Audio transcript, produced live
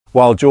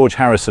While George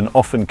Harrison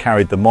often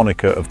carried the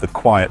moniker of the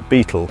Quiet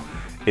Beatle,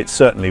 it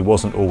certainly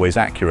wasn't always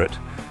accurate.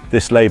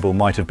 This label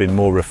might have been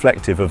more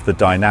reflective of the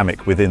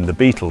dynamic within the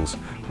Beatles,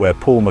 where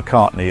Paul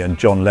McCartney and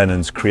John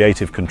Lennon's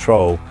creative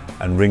control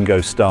and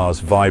Ringo Starr's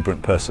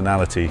vibrant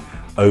personality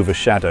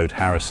overshadowed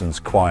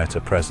Harrison's quieter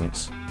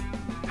presence.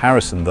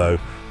 Harrison, though,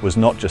 was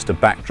not just a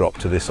backdrop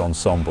to this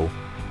ensemble.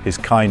 His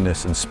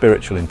kindness and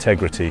spiritual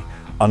integrity,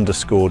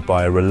 underscored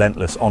by a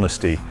relentless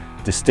honesty,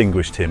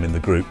 distinguished him in the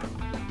group.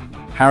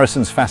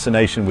 Harrison's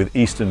fascination with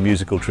Eastern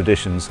musical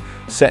traditions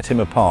set him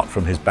apart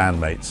from his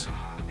bandmates.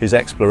 His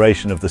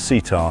exploration of the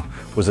sitar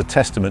was a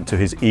testament to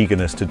his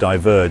eagerness to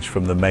diverge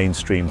from the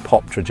mainstream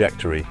pop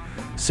trajectory,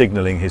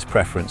 signaling his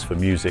preference for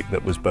music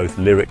that was both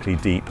lyrically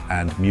deep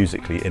and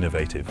musically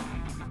innovative.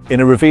 In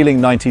a revealing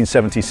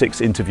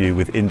 1976 interview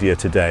with India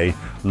Today,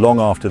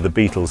 long after the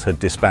Beatles had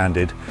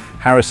disbanded,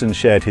 Harrison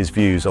shared his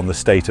views on the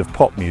state of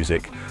pop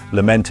music,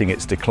 lamenting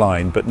its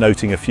decline but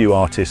noting a few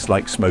artists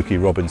like Smokey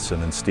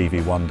Robinson and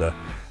Stevie Wonder,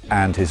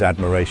 and his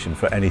admiration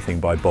for anything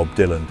by Bob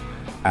Dylan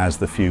as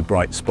the few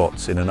bright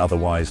spots in an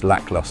otherwise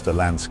lackluster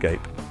landscape.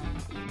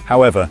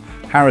 However,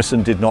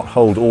 Harrison did not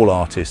hold all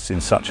artists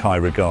in such high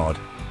regard.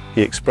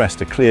 He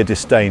expressed a clear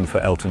disdain for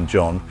Elton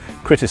John,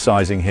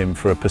 criticizing him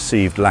for a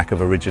perceived lack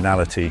of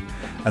originality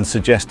and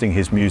suggesting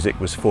his music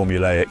was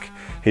formulaic.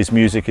 His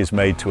music is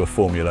made to a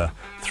formula: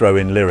 throw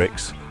in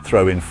lyrics,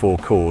 throw in 4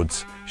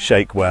 chords,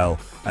 shake well,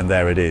 and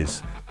there it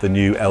is, the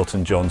new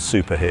Elton John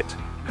super hit,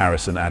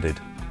 Harrison added.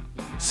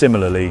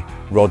 Similarly,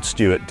 Rod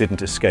Stewart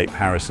didn't escape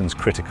Harrison's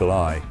critical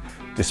eye.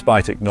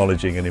 Despite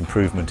acknowledging an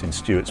improvement in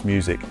Stewart's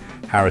music,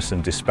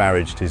 Harrison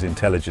disparaged his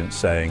intelligence,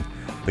 saying,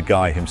 "The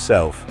guy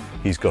himself,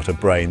 he's got a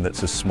brain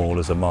that's as small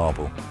as a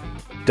marble."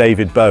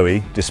 David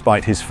Bowie,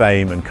 despite his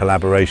fame and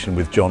collaboration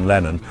with John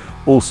Lennon,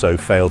 also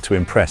failed to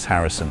impress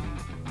Harrison.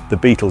 The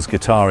Beatles'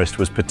 guitarist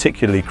was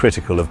particularly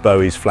critical of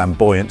Bowie's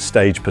flamboyant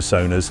stage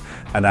personas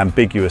and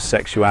ambiguous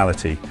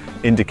sexuality,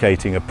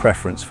 indicating a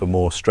preference for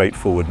more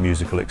straightforward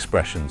musical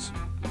expressions.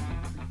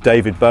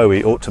 David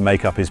Bowie ought to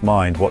make up his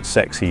mind what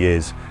sex he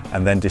is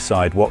and then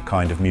decide what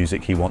kind of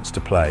music he wants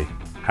to play,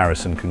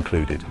 Harrison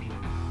concluded.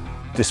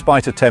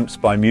 Despite attempts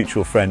by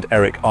mutual friend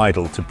Eric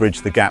Idle to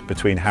bridge the gap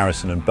between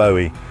Harrison and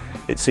Bowie,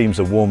 it seems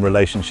a warm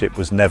relationship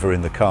was never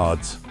in the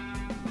cards.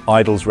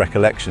 Idle's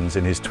recollections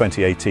in his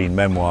 2018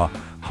 memoir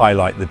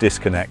highlight the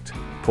disconnect,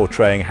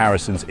 portraying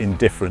Harrison's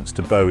indifference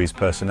to Bowie's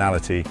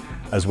personality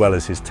as well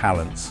as his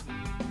talents.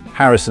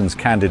 Harrison's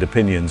candid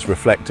opinions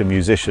reflect a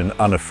musician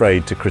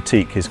unafraid to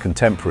critique his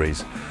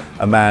contemporaries,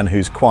 a man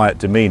whose quiet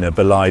demeanor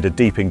belied a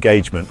deep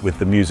engagement with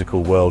the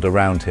musical world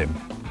around him.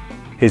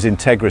 His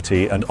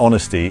integrity and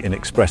honesty in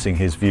expressing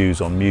his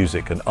views on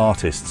music and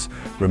artists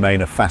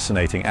remain a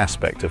fascinating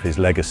aspect of his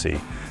legacy,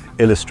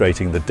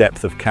 illustrating the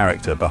depth of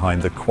character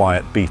behind the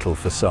quiet Beatle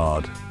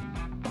facade.